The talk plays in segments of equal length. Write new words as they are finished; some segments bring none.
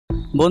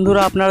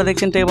বন্ধুরা আপনারা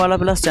দেখছেন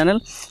TechBanglaPlus চ্যানেল।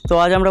 তো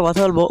আজ আমরা কথা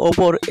বলবো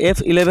ওপোর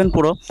F11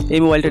 Pro এই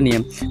মোবাইলটা নিয়ে।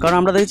 কারণ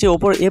আমরা দেখছি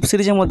ওপোর F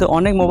সিরিজের মধ্যে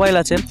অনেক মোবাইল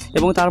আছে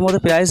এবং তার মধ্যে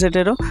প্রাইস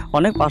রেটেরও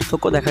অনেক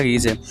পার্থক্য দেখা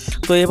গিয়েছে।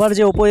 তো এবার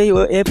যে ওপো এই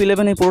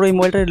F11 এই Pro এই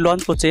মোবাইলটা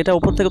লঞ্চ করছে, এটা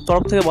ওপোর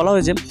তরফ থেকে বলা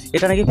হয়েছে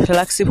এটা নাকি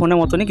ফ্ল্যাগশিপ ফোনের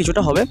মতনই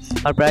কিছুটা হবে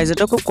আর প্রাইস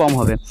রেটও খুব কম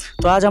হবে।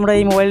 তো আজ আমরা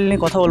এই মোবাইল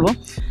নিয়ে কথা বলবো।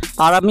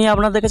 আর আমি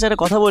আপনাদের কাছে একটা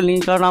কথা বলিনি,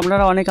 কারণ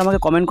আপনারা অনেকে আমাকে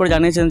কমেন্ট করে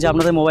জানিয়েছেন যে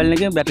আপনাদের মোবাইল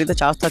নাকি ব্যাটারিতে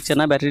চার্জ থাকছে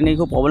না, ব্যাটারি নিয়ে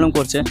খুব প্রবলেম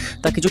করছে।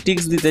 তা কিছু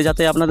টিপস দিতে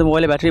যাতে আপনাদের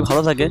মোবাইলে ব্যাটারি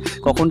ভালো থাকে,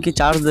 কখন কি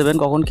চার্জ দেবেন,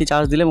 কখন কি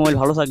চার্জ দিলে মোবাইল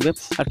ভালো থাকবে,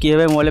 আর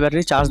কীভাবে মোবাইলে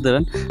ব্যাটারি চার্জ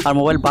দেবেন, আর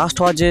মোবাইল বাস্ট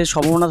হওয়ার যে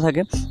সম্ভাবনা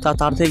থাকে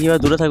তার থেকে কীভাবে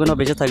দূরে থাকবেন বা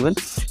বেঁচে থাকবেন।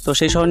 তো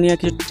সেই সব নিয়ে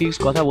কিছু টিপস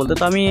কথা বলতে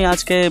তো আমি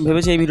আজকে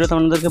ভেবেছি এই ভিডিওতে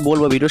আপনাদেরকে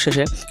বলবো, ভিডিও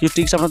শেষে কিছু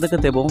টিপস আপনাদেরকে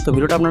দেবো। তো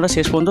ভিডিওটা আপনারা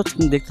শেষ পর্যন্ত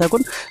দেখতে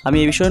থাকুন, আমি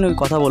এই বিষয়ে নিয়ে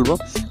কথা বলবো।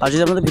 আর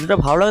যদি আপনাদের ভিডিওটা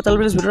ভালো লাগে তাহলে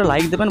প্লিজ ভিডিওটা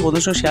লাইক দেবেন,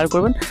 বন্ধুদের সঙ্গে শেয়ার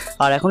করবেন।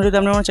 আর এখন যদি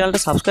আপনি আমার চ্যানেলটা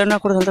সাবস্ক্রাইব না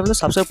করে তাহলে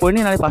সাবস্ক্রাইব করে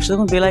নিন। আর পাশে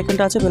দেখুন বেল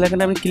আইকনটা আছে, বেল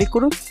আইকনটা আপনি ক্লিক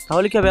করুন,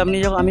 তাহলে কি হবে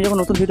আমি যখন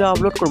নতুন ভিডিও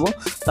আপলোড করবো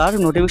তার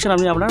নোটিফিকেশন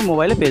আপনি আপনার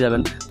মোবাইলে পেয়ে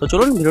যাবেন। তো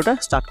চলুন ভিডিওটা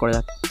স্টার্ট করা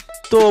যাক।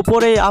 তো ওপোর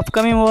এই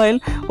upcoming mobile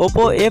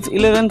Oppo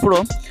F11 Pro,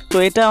 তো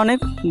এটা অনেক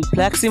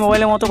ফ্ল্যাগশিপ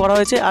মোবাইলের মতো করা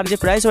হয়েছে। আর যে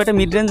প্রাইস ওটা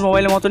মিড রেঞ্জ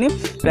মোবাইলের মতনই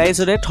প্রাইস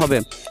রেট হবে,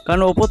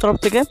 কারণ ওপো তরফ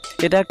থেকে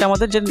এটা একটা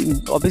আমাদের যে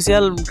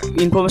অফিসিয়াল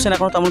ইনফরমেশান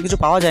এখনও তেমন কিছু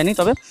পাওয়া যায়নি,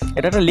 তবে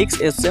এটা একটা লিক্স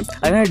এসছে।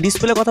 আর এখানে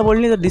ডিসপ্লে কথা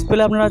বলিনি, তো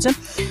ডিসপ্লে আপনার আছে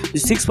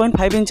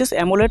 6.5 inches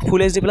AMOLED full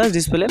HD plus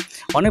display,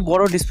 অনেক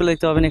বড় ডিসপ্লে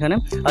দেখতে পাবেন এখানে।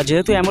 আর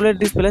যেহেতু অ্যামোলেড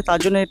ডিসপ্লে তার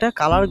জন্য এটা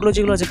কালারগুলো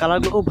যেগুলো আছে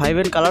কালারগুলো খুব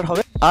ভাইব্রেন্ট কালার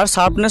হবে আর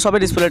শার্পনেস হবে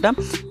ডিসপ্লেটা।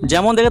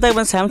 যেমন দেখে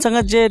থাকবেন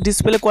স্যামসাংয়ের যে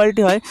ডিসপ্লে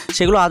কোয়ালিটি হয়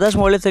সেগুলো আদার্স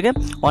মোবাইলের থেকে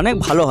অনেক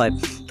ভালো হয়।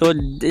 তো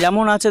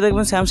যেমন আছে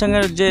দেখবেন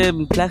স্যামসাংয়ের যে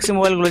ফ্ল্যাগশিপ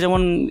মোবাইলগুলো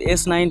যেমন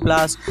S9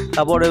 প্লাস,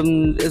 তারপরে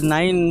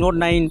Note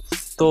 9,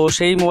 তো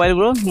সেই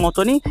মোবাইলগুলোর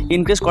মতনই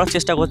ইনক্রিজ করার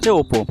চেষ্টা করছে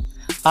ওপো।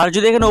 আর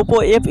যদি এখানে ওপো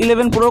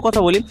F11 Proর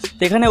কথা বলি,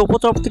 তো এখানে ওপো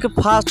তরফ থেকে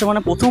ফার্স্ট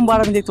প্রথমবার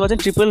আপনি দেখতে পাচ্ছেন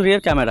ট্রিপল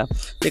রিয়ার ক্যামেরা।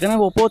 এখানে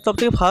ওপোর তরফ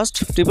থেকে ফার্স্ট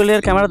ট্রিপল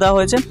রিয়ার ক্যামেরা দেওয়া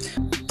হয়েছে।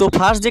 তো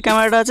ফার্স্ট যে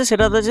ক্যামেরাটা আছে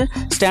সেটা হচ্ছে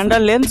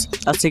স্ট্যান্ডার্ড লেন্স,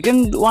 আর সেকেন্ড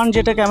ওয়ান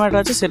যেটা ক্যামেরাটা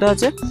আছে সেটা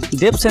হচ্ছে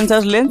ডেপথ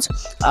সেন্সার লেন্স,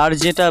 আর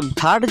যেটা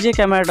থার্ড যে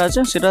ক্যামেরাটা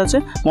আছে সেটা হচ্ছে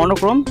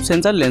মনোক্রোম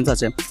সেন্সার লেন্স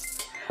আছে।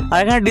 আর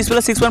এখানে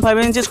ডিসপ্লে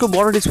 6.5 ইঞ্চিস খুব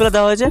বড় ডিসপ্লে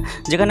দেওয়া হয়েছে,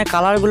 যেখানে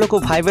কালারগুলো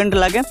খুব ভাইব্রেন্ট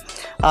লাগে।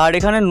 আর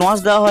এখানে নচ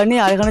দেওয়া হয়নি।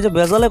 আর এখানে যে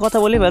বেজালের কথা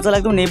বলি, বেজাল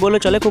একদম নেই বলে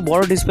চলে, খুব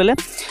বড় ডিসপ্লে।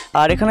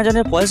 আর এখানে যে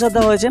প্রসেসর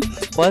দেওয়া হয়েছে,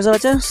 প্রসেসর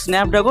হচ্ছে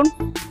Snapdragon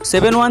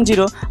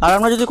 710। আর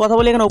আমরা যদি কথা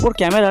বলি এখানে ওপোর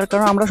ক্যামেরার,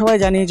 কারণ আমরা সবাই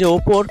জানি যে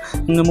ওপোর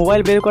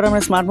মোবাইল বের করা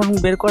মানে স্মার্টফোন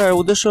বের করার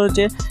উদ্দেশ্য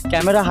হচ্ছে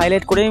ক্যামেরা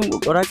হাইলাইট করেই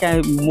ওরা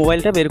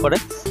মোবাইলটা বের করে।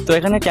 তো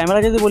এখানে ক্যামেরা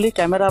যদি বলি,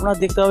 ক্যামেরা আপনারা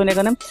দেখতে পাবেন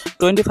এখানে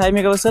 25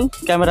 মেগাপিক্সেল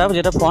ক্যামেরা,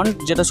 যেটা ফ্রন্ট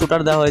যেটা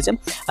শুটার দেওয়া হয়েছে।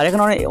 আর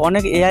এখানে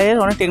অনেক AI এর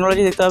অনেক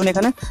টেকনোলজি দেখতে পাবেন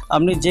এখানে।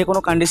 আপনি যে কোনো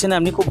কন্ডিশনে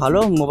আপনি খুব ভালো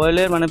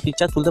মোবাইলের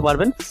পিকচার তুলতে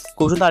পারবেন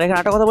খুব সুন্দর। আর এখানে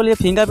একটা কথা বলি,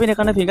 ফিঙ্গারপ্রিন্ট,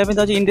 এখানে ফিঙ্গারপ্রিন্ট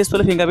আছে ইন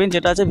ডিসপ্লে ফিঙ্গারপ্রিন্ট,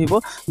 যেটা আছে ভিভো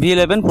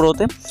V11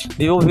 Proতে।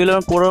 ভিভো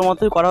V11 Proর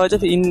মতোই করা হয়েছে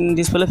ইন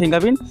ডিসপ্লে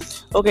ফিঙ্গারপ্রিন্ট।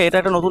 ওকে, এটা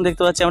একটা নতুন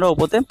দেখতে পাচ্ছি আমরা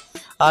ওপোতে।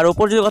 আর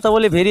ওপোর যদি কথা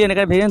বলি ভেরিয়েন্ট,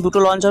 এখানে ভেরিয়েন্ট দুটো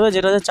লঞ্চ হবে,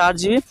 যেটা হচ্ছে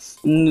 4GB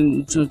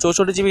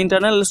 64GB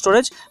ইন্টারনাল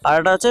স্টোরেজ, আর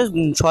একটা হচ্ছে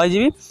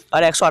 6GB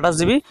আর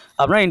 128GB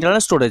আপনার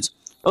ইন্টারনাল স্টোরেজ।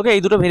 ওকে, এই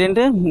দুটো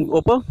ভেরিয়েন্টে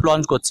ওপো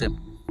লঞ্চ করছে।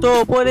 তো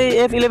ওপোর এই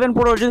F11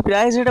 Pro যদি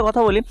প্রাইস রেটের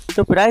কথা বলি,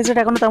 তো প্রাইস রেট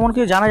এখনও তেমন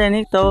কিছু জানা যায়নি,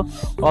 তো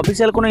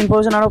অফিসিয়াল কোনো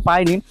ইনফরমেশন আরও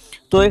পাইনি।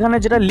 তো এখানে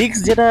যেটা লিক্স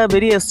যেটা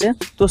বেরিয়ে এসছে,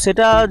 তো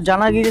সেটা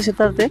জানা গিয়েছে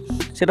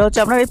সেটা হচ্ছে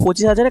আপনার এই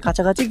 25,000-এর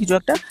কাছাকাছি কিছু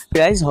একটা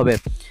প্রাইস হবে।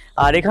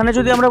 আর এখানে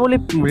যদি আমরা বলি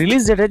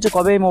রিলিজ ডেটের, যে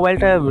কবে এই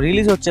মোবাইলটা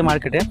রিলিজ হচ্ছে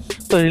মার্কেটে,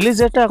 তো রিলিজ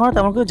ডেটটা এখনও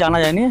তেমন কিছু জানা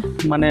যায়নি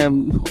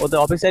ওদের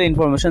অফিসিয়াল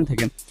ইনফরমেশন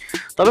থেকে।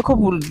 তবে খুব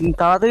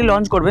তাড়াতাড়ি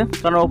লঞ্চ করবে,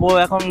 কারণ ওপো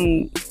এখন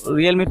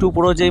Realme 2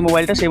 Pro যে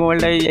মোবাইলটা, সেই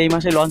মোবাইলটাই এই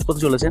মাসে লঞ্চ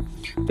করতে চলেছে।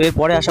 তো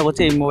এরপরে আশা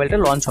করছি এই মোবাইলটা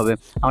লঞ্চ হবে,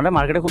 আমরা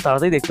মার্কেটে খুব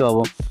তাড়াতাড়ি দেখতে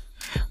পাবো।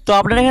 তো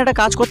আপনারা এখানে একটা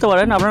কাজ করতে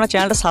পারেন, আপনারা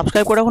চ্যানেলটা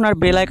সাবস্ক্রাইব করে রাখুন আর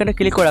বেল আইকনটা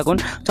ক্লিক করে রাখুন,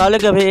 তাহলে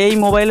কি হবে এই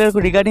মোবাইলের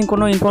রিগার্ডিং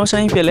কোনো ইনফরমেশন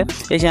আমি পেলে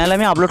এই চ্যানেলে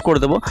আমি আপলোড করে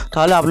দেবো,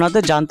 তাহলে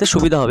আপনাদের জানতে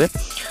সুবিধা হবে।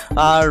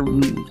 আর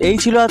এই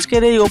ছিল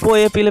আজকের এই ওপো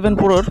F11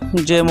 Proর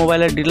যে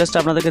মোবাইলের ডিটেলসটা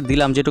আপনাদেরকে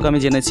দিলাম, যেটুকু আমি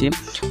জেনেছি।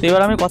 তো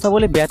এবার আমি কথা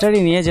বলি ব্যাটারি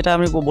নিয়ে, যেটা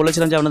আমি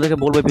বলেছিলাম যে আপনাদেরকে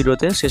বলবো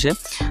ভিডিওতে শেষে,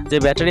 যে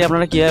ব্যাটারি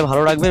আপনারা কীভাবে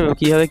ভালো রাখবে,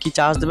 কীভাবে কী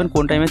চার্জ দেবেন,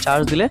 কোন টাইমে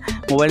চার্জ দিলে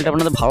মোবাইলটা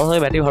আপনাদের ভালো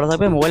থাকবে, ব্যাটারি ভালো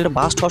থাকবে, মোবাইলটা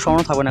বাস্ট হওয়ার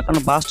সম্ভাবনা থাকবে না, কারণ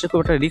বাস্টের খুব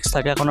একটা রিস্ক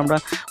থাকে, এখন আমরা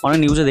অনেক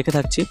নিউজে দেখে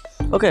থাকছি।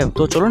 ওকে,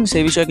 তো চলুন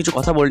সেই বিষয়ে কিছু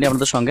কথা বলিনি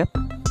আপনাদের সঙ্গে।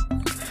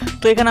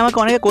 তো এখানে আমাকে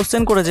অনেকে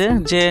কোশ্চেন করেছে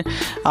যে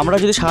আমরা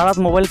যদি সারা রাত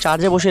মোবাইল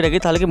চার্জে বসিয়ে রাখি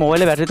তাহলে কি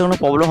মোবাইলে ব্যাটারিতে কোনো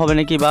প্রবলেম হবে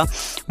নাকি, বা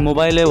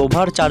মোবাইলে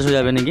ওভার চার্জ হয়ে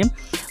যাবে নাকি।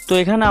 তো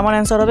এখানে আমার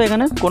অ্যান্সার হবে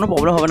এখানে কোনো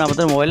প্রবলেম হবে না,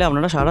 আমাদের মোবাইলে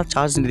আপনারা সারা রাত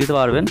চার্জ দিতে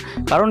পারবেন।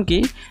 কারণ কি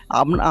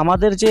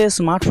আমাদের যে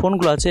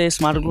স্মার্টফোনগুলো আছে এই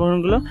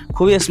স্মার্টফোনগুলো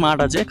খুবই স্মার্ট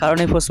আছে, কারণ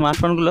এই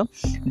স্মার্টফোনগুলো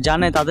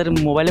জানে তাদের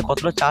মোবাইলে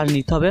কতটা চার্জ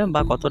নিতে হবে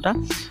বা কতটা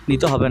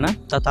নিতে হবে না।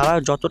 তারা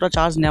যতটা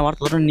চার্জ নেওয়ার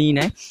ততটা নিয়ে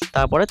নেয়,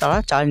 তারপরে তারা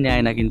চার্জ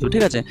নেয় না কিন্তু,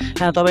 ঠিক আছে।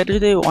 হ্যাঁ, তবে এটা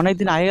যদি অনেক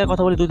দিন আগেকার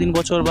কথা বলি, 2-3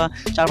 বছর বা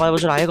 4-5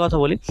 বছর আগে কথা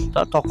বলি,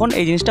 তখন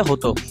এই জিনিসটা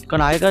হতো,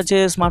 কারণ আগেকার যে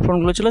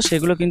স্মার্টফোনগুলো ছিল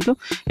সেগুলো কিন্তু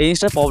এই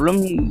জিনিসটা প্রবলেম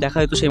দেখা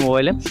যেত সেই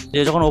মোবাইলে, যে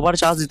যখন ওভার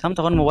চার্জ দিতাম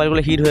তখন মোবাইল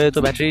মোবাইলগুলো হিট হয়ে যেত,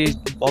 ব্যাটারি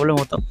প্রবলেম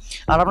হতো।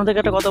 আর আপনাদেরকে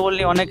একটা কথা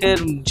বলি, অনেকের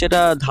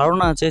যেটা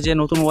ধারণা আছে যে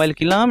নতুন মোবাইল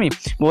কিনলাম, আমি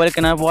মোবাইল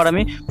কেনার পর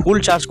আমি ফুল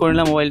চার্জ করে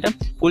নিলাম মোবাইলটা,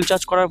 ফুল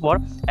চার্জ করার পর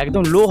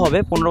একদম লো হবে,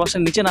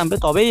 15% নিচে নামবে,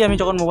 তবেই আমি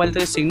যখন মোবাইল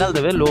থেকে সিগন্যাল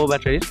দেবে লো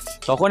ব্যাটারির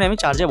তখনই আমি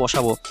চার্জে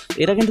বসাবো।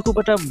 এটা কিন্তু খুব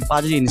একটা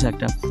বাজে জিনিস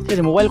একটা, ঠিক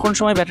আছে। মোবাইল কোন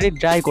সময় ব্যাটারি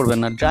ড্রাই করবেন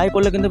না, ড্রাই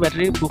করলে কিন্তু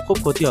ব্যাটারির খুব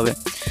ক্ষতি হবে।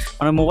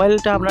 মানে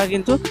মোবাইলটা আপনার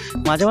কিন্তু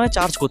মাঝে মাঝে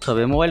চার্জ করতে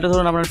হবে। মোবাইলটা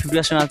ধরুন আপনার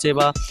 50% আছে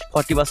বা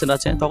 40%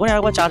 আছে, তখনই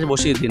একবার চার্জ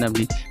বসিয়ে দিন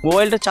আপনি।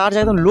 মোবাইলটা চার্জ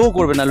একদম লো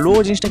করবে না, লো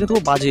জিনিসটা কিন্তু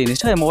খুব বাজে জিনিস,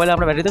 ঠিক আছে। মোবাইলে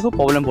আপনার ব্যাটারিতে খুব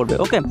প্রবলেম পড়বে।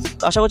 ওকে,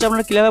 তো আশা করছি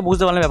আপনারা ক্লিয়ারভাবে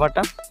বুঝতে পারলেন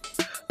ব্যাপারটা।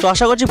 তো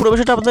আশা করছি পুরো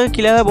বিষয়টা আপনাদেরকে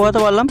ক্লিয়ারভাবে বোঝাতে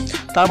পারলাম।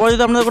 তারপর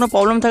যদি আপনাদের কোনো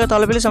প্রবলেম থাকে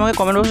তাহলে প্লিজ আমাকে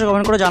কমেন্ট বক্সে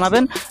কমেন্ট করে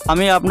জানাবেন,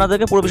 আমি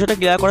আপনাদেরকে পুরো বিষয়টা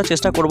ক্লিয়ার করার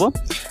চেষ্টা করব।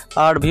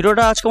 আর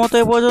ভিডিওটা আজকের মতো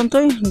এই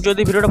পর্যন্তই।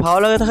 যদি ভিডিওটা ভালো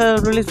লাগে তাহলে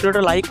প্লিজ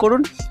ভিডিওটা লাইক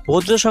করুন,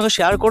 বন্ধুদের সঙ্গে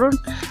শেয়ার করুন।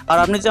 আর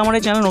আপনি যদি আমার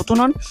এই চ্যানেল নতুন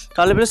হন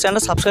তাহলে প্লিজ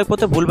চ্যানেলটা সাবস্ক্রাইব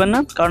করতে ভুলবেন না,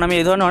 কারণ আমি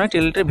এই ধরনের অনেক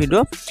রিলেটেড ভিডিও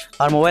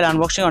আর মোবাইল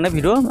আনবক্সিং অনেক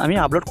ভিডিও আমি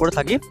আপলোড করে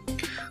থাকি।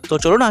 তো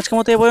চলুন আজকের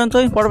মতো এই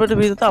পর্যন্তই, পরবর্তী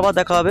ভিডিওতে আবার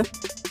দেখা হবে।